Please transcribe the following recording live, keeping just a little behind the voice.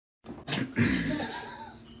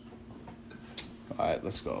Alright,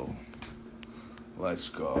 let's go. Let's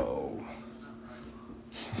go.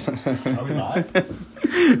 Are we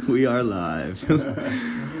live? We are live.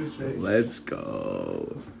 Let's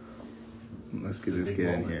go. Let's get this kid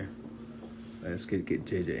in here. Let's get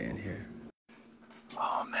JJ in here.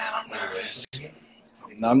 Oh man, I'm nervous.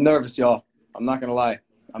 I'm nervous, y'all. I'm not gonna lie.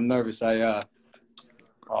 I'm nervous. Oh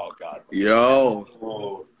God. Yo.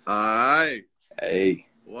 Whoa. Alright. Hey.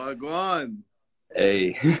 Wagwan.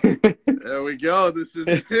 Hey. There we go. This is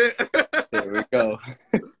it. There we go.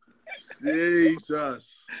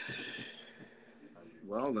 Jesus.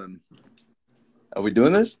 Well then. Are we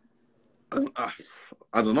doing this? I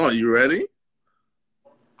don't know. Are you ready?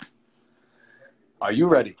 Are you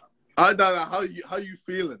ready? I don't know. How you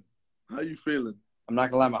feeling? How you feeling? I'm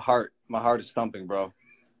not gonna lie, my heart is thumping, bro.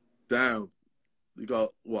 Damn. You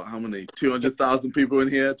got what? How many? 200,000 people in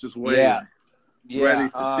here just waiting. Yeah. Ready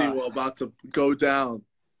to see what's about to go down.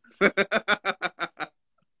 That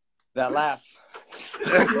laugh.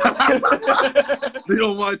 The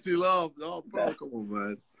almighty laugh. Oh, bro, come on,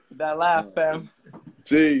 man. That laugh, fam.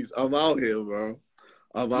 Jeez, I'm out here, bro.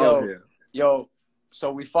 I'm out here. Yo,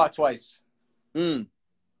 so we fought twice. I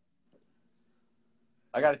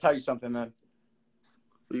gotta tell you something, man.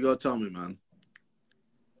 What you gotta tell me, man?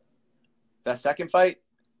 That second fight,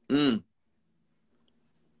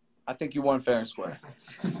 I think you won fair and square.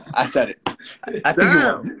 I said it. I think you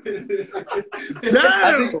won.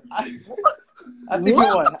 Damn! I think you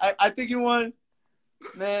won. I think you won,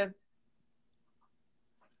 man.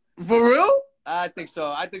 For real? I think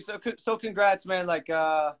so. So congrats, man. Like,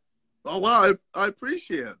 oh wow, I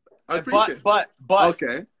appreciate it. I appreciate it. But.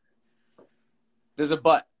 Okay. There's a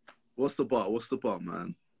but. What's the but? What's the but,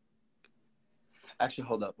 man? Actually,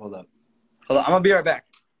 hold up. I'm gonna be right back.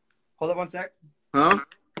 Hold up one sec. Huh?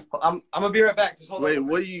 I'm gonna be right back. Just hold Wait, up.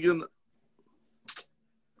 what are you gonna?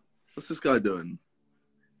 What's this guy doing?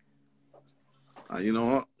 You know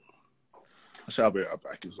what? I shall be right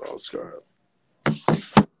back as well. Let's go ahead.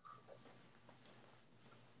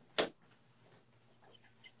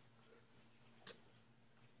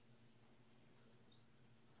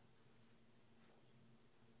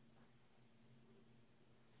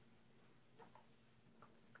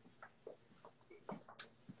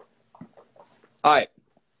 All right,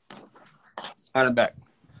 I'm back.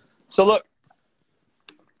 So look.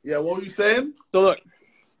 Yeah, what were you saying? So look.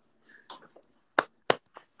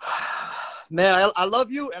 Man, I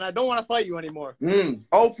love you, and I don't want to fight you anymore.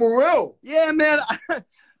 Oh, for real? Yeah, man.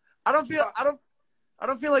 I don't feel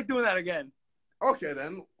like doing that again. Okay,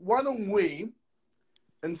 then. Why don't we,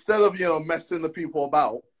 instead of messing the people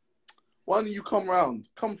about, why don't you come round?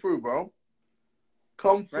 Come through, bro.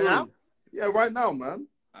 Come through. Right now? Yeah, right now, man.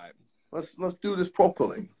 All right. Let's do this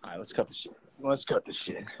properly. All right, let's cut this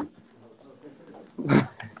shit.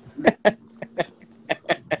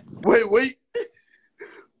 Wait.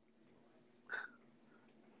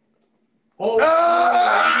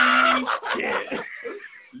 Oh, shit.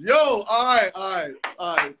 Yo, all right.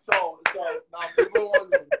 So now people are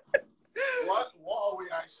wondering, what are we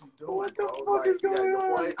actually doing? What the fuck is going on?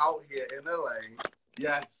 Boy out here in LA.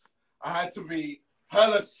 Yes, I had to be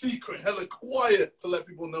hella secret, hella quiet to let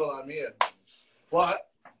people know I'm here. But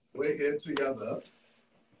we're here together.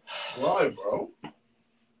 Why, bro?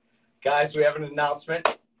 Guys, we have an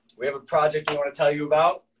announcement. We have a project we want to tell you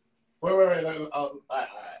about. Wait. All right.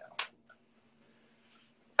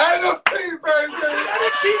 NFT, baby!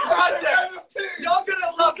 NFT project! NFT! Y'all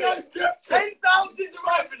gonna love Guys, it! guess 10,000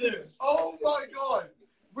 revenue! Oh my god!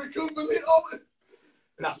 We couldn't believe it!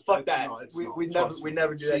 Nah, fuck that. We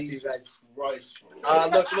never do that to you guys. Christ,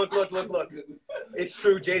 Look. It's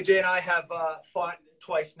true. JJ and I have fought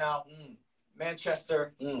twice now.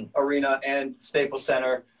 Manchester Arena and Staples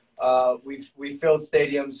Center. We've filled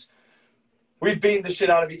stadiums. We've beaten the shit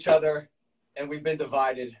out of each other, and we've been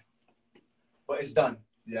divided. But it's done.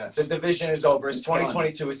 Yes. The division is over. It's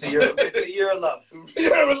 2022. It's a year. It's a year of love.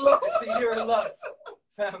 Year of love. It's a year of love,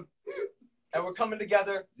 fam. And we're coming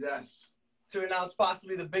together. Yes. To announce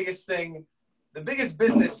possibly the biggest thing, the biggest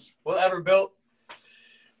business we'll ever build.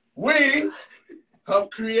 We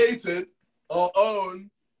have created our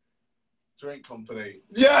own drink company.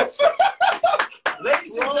 Yes.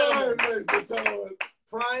 Ladies and gentlemen,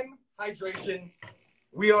 Prime Hydration.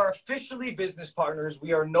 We are officially business partners.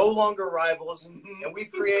 We are no longer rivals, and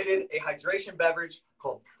we've created a hydration beverage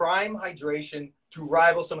called Prime Hydration to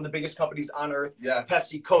rival some of the biggest companies on earth. Yes.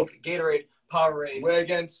 Pepsi, Coke, Gatorade, Powerade. We're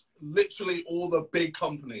against literally all the big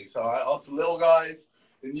companies. All right, us little guys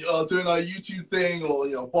and doing our YouTube thing,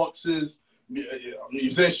 or boxers,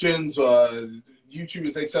 musicians,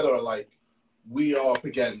 YouTubers, etc. Like, we are up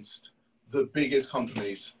against the biggest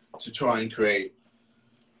companies to try and create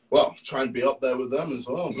well, try and be up there with them as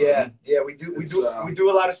well. Man. Yeah, we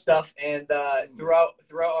do a lot of stuff, and throughout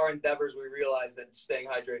our endeavors, we realized that staying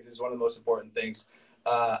hydrated is one of the most important things.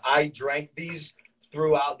 I drank these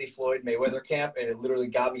throughout the Floyd Mayweather camp, and it literally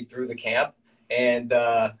got me through the camp. And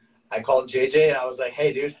I called JJ, and I was like,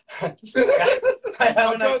 "Hey, dude, I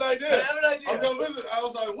have an idea. I'm gonna visit." I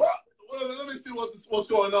was like, "What? Well, let me see what's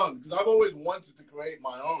going on," because I've always wanted to create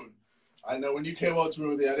my own. I know when you came up to me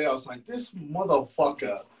with the idea, I was like, "This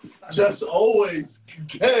motherfucker just always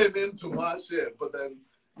getting into my shit." But then,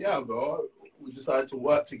 yeah, bro, we decided to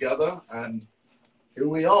work together, and here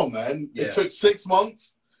we are, man. Yeah. It took 6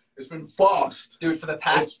 months. It's been fast. Dude, for the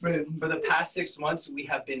past 6 months, we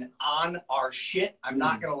have been on our shit. I'm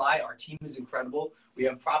not going to lie. Our team is incredible. We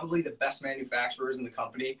have probably the best manufacturers in the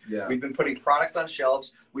company. Yeah. We've been putting products on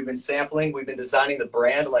shelves. We've been sampling. We've been designing the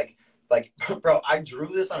brand. Like, bro, I drew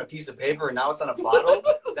this on a piece of paper, and now it's on a bottle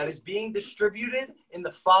that is being distributed in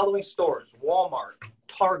the following stores: Walmart,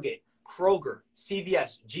 Target, Kroger,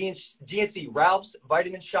 CVS, GNC, Ralph's,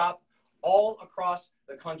 Vitamin Shop, all across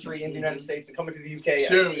the country in the United States and coming to the UK.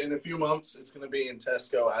 Soon, in a few months, it's going to be in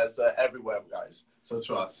Tesco as everywhere, guys. So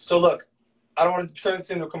trust. So look, I don't want to turn this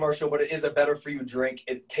into a commercial, but it is a better for you drink.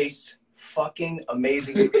 It tastes fucking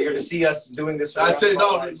amazing. You're going to see us doing this. I say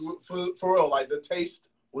no, for real. Like, the taste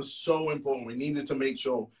was so important. We needed to make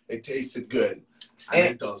sure it tasted good. And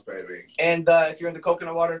it does, baby. And if you're into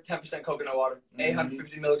coconut water, 10% coconut water,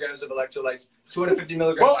 850 milligrams of electrolytes, 250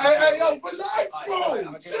 milligrams. Bro, hey, yo, relax,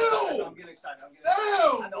 bro. Chill. I'm getting excited.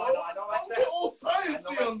 Damn, I know my stats. All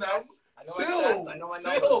sciencey on that. I know my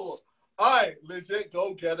numbers. All right, legit,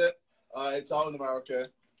 go get it. It's out in America,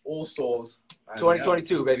 all stores.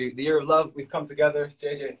 2022, baby. The year of love. We've come together.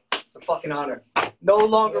 JJ, it's a fucking honor. No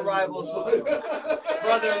longer rivals.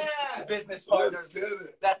 Brothers, business partners.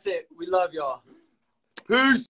 That's it. We love y'all. Peace.